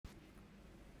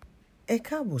Ẹ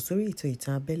káàbọ̀ sórí ètò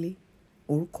ìtàn abẹ́lé.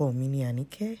 Orúkọ mi ni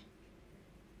Àníkẹ́.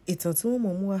 Ìtàn tí wọ́n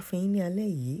mọ̀ mú wá fún yín ní alẹ́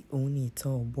yìí, òun ni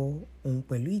ìtàn ọ̀bọ òun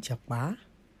pẹ̀lú ìjàpá.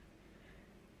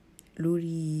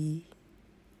 Lórí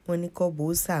wọn ní kọ́bọ̀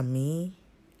ó sàmí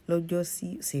lọ́jọ́ sí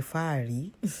ṣe fáàrí.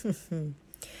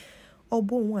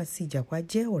 Ọ̀bọ òun àti ìjàpá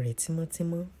jẹ́ ọ̀rẹ́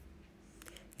tímọ́tímọ́.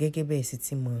 Gẹ́gẹ́ bẹ́ẹ̀ sì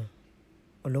ti mọ̀,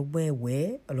 ọlọ́gbọ́n ẹ̀wẹ́,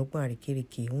 ọlọ́gbọ́n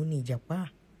àrékérekè òun ni ìjàpá.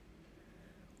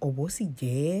 Ọ̀bọ sì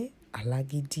jẹ́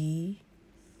alágídí.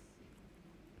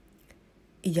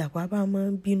 Ìjàpá bá máa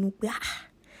ń bínú pé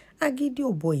agídí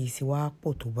ọ̀bọ yìí sì wá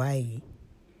pọ̀ tó báyìí.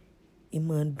 Í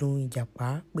máa ń dùn ìjàpá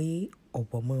pé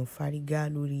ọ̀bọ máa ń fárígá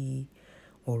lórí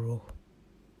ọ̀rọ̀.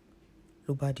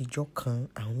 Ló bá dijọ́ kan,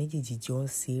 àwọn méjèèjì jọ ń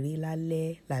ṣeré lálẹ́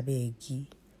lábẹ́ igi.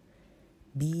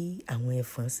 Bí àwọn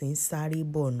ẹ̀fọn ṣe ń sáré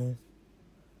bọ̀ nù.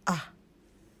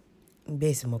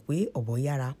 Bẹ́ẹ̀ sì mọ̀ pé ọ̀bọ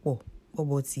yára pọ̀,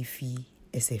 ọ̀bọ ti fi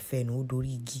ẹsẹ̀ fẹ́nu ó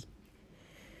dorí igi.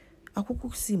 Àkókò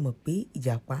sì mọ̀ pé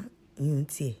ìjàpá yún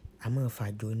tiẹ̀ a máa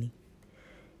fàjọ ni.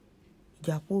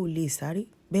 Ìjàpá ò lè sáré,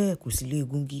 bẹ́ẹ̀ kò sì lè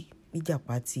gúngi.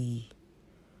 Ìjàpá ti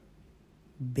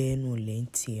bẹ́ẹ̀nù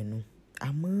lẹ́ǹtì ẹnu.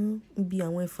 Àmọ́ bí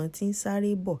àwọn ẹ̀fọn ti ń sáré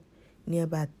bọ̀ ní ẹ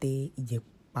bá tẹ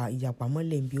ìjàpá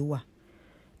mọ́lẹ̀ bí ó wà.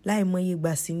 Láì mọye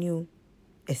gbà sí ni o,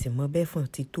 ẹsẹ̀ mọ́ bẹ́fọ̀n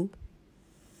ti tó.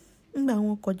 Nígbà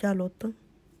wọn kọjá lọ tán,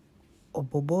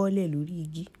 ọ̀bọ bọ́ọ́lẹ̀ lórí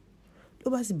igi. Ló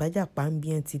bá sì bá ìjàpá ń bí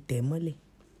ẹn ti tẹ̀ mọ́lẹ̀.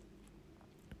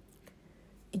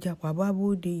 Ìjàpá bá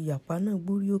bóde, ìjàpá náà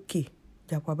gbórí òkè.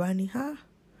 Ìjàpá bá ní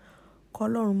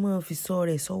kọ́lọ́run máa fi sọ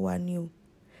rẹ̀ sọ wá ní o.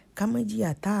 Ká má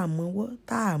jìyà tá a mọ́ wọ́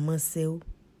tá a mọ́ ṣe o.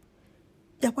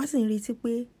 Ìjàpá sì ń retí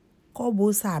pé kọ́bọ̀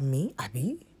ó sàmí àbí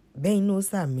bẹ́ẹ̀ iná ó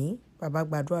sàmí. Bàbá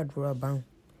gbàdúrà báwọn.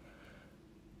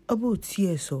 Ọ̀bọ ò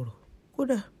tiẹ̀ sọ̀rọ̀,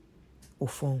 kódà ò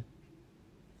fọhùn.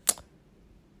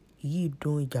 Èyí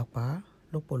dùn ìjàpá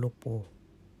lọ́pọ̀lọpọ̀.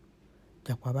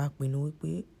 Ìjàpá bá pinnu wípé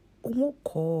òun ó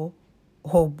kọ́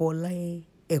ọ̀bọ láyé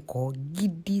ẹ̀kọ́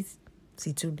gidi sí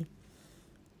tún ní.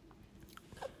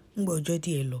 Nígbà ọjọ́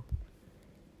díẹ̀ lọ,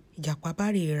 ìjàpá bá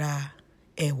rè ra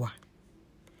ẹ̀wà.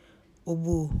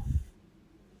 Ọ̀bọ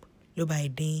ló bá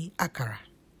dín àkàrà.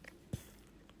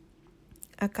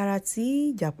 Àkàrà tí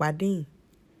ìjàpá dín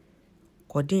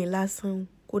kò dín lásán,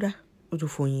 kódà ó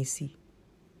tún fòyín sí i.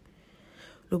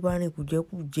 Ló bá rìn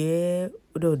kùjẹ́kùjẹ́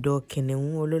dọ̀dọ̀ kìnìún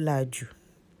ọlọ́làjú.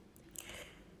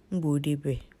 Nígbà ó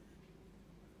débẹ̀,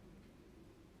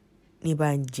 ní bá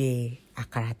ń jẹ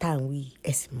àkàrà tá à ń wí,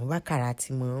 ẹ̀sìn mọ́ bákàrà ti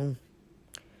mọ̀ ọ́n.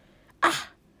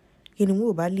 Kìnìún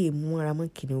ò bá lè mú ara mọ́,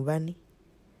 kìnìún bá ní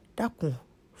dákun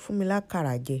fún mi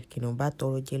lákàrà jẹ. Kìnìún bá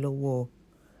tọrọ jẹ lọ́wọ́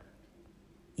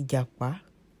ìjàpá.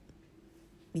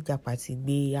 Ìjàpá ti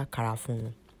gbé àkàrà fún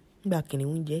un. Nígbà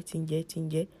kìnìún jẹ tí ń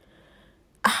jẹ.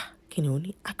 Kìnìún ní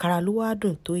àkàrà ló wá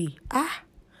dùn tó yìí.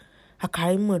 Àkàrà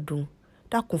yìí mọ̀ dùn.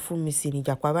 Dákun fún mi sí ni.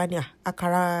 Ìjàpá bá ní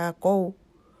àkàrà kọ́ o.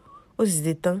 Ó sì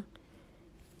ṣe tán.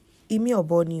 Imí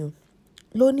ọ̀bọ ni o.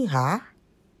 Ló ní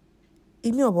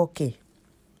imí ọ̀bọ kẹ̀.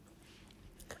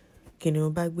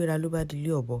 Kìnìún bá gbéra ló bá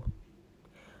dilé ọ̀bọ.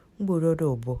 Ń gbò lọ́dọ̀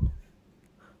ọ̀bọ.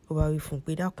 Ó bá wí fún un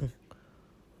pé dákun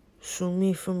sun mí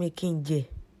fún mi kí n jẹ.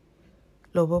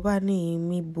 Lọ̀bọ bá ní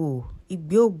imí bò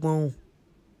ìgbé ògbọ̀n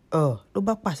ló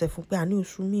bá pàṣẹ fún pé àní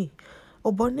oṣù mi.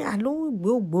 Ọ̀bọ ní àlóhùn ìgbé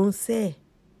ògbọ̀n sẹ́.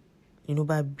 Inú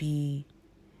bá bí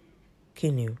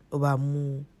kìnìún ló bá mú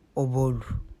ọ̀bọ lù.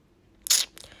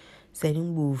 Sẹ́ni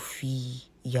gbò fi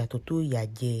ìyàtọ̀ tó ìyà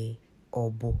jẹ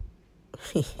ọ̀bọ.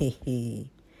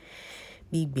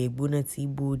 Bí ìgbẹ́ gbóná tí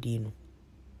bóde nù.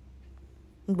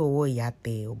 Nígbà ọwọ́ ìyá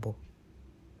tẹ ọ̀bọ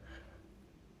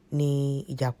ni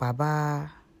ìjàpá bá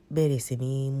bẹ̀rẹ̀ sí ní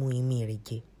mú imí rẹ̀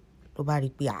jẹ. Ló bá rí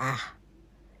pé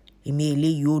imí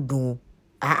eléyìí ó dùn o.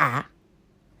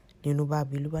 Nínú bá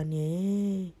bí ló bá ní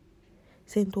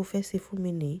ṣé n tó fẹ́ ṣe fún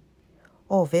mi nìyí?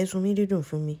 Ó fẹ́ sun mí dídùn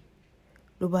fún mi.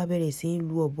 Ló bá bẹ̀rẹ̀ sí í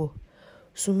lu ọ̀bọ.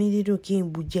 Sun mí dídùn kí n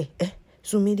bu jẹ.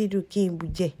 Sun mí dídùn kí n bu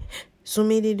jẹ. Sun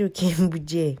mí dídùn kí n bu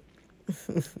jẹ.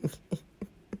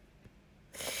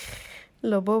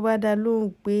 Lọ̀bọ bá dá lóhùn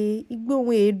pé igbó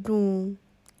òun èédùn.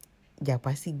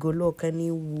 Ìjàpá sì gọlọ́ọ̀kan ní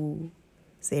wo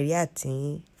sẹ̀rí àti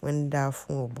wọ́n ń dá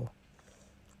fún ọ̀bọ.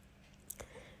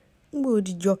 Nígbà ó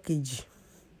dijọ́ kejì,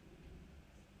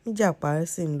 ìjàpá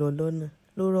sì ń lọ lọ́nà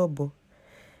ló rọ̀bọ.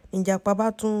 Ìjàpá bá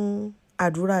tún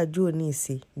àdúrà jò ní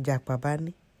ìṣe. Ìjàpá bá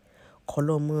ní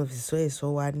kọ́lọ́mọ fi sọ ẹ̀sọ́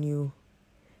wa ní o.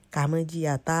 Ká má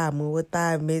jìyà tá a mọ́ wọ́ tá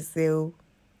a mẹ́sẹ̀ o.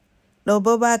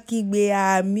 Lọ̀bọ bá kígbe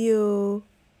àmì o.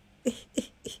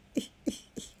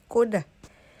 Kódà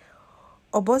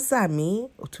ọ̀bọ sàmí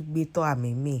ó tún gbé tọ́ àmì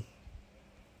mi.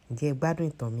 Ǹjẹ́ ẹ gbádùn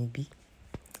ìtàn mi bí?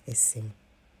 Ẹ ṣeun.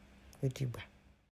 Ó dìgbà.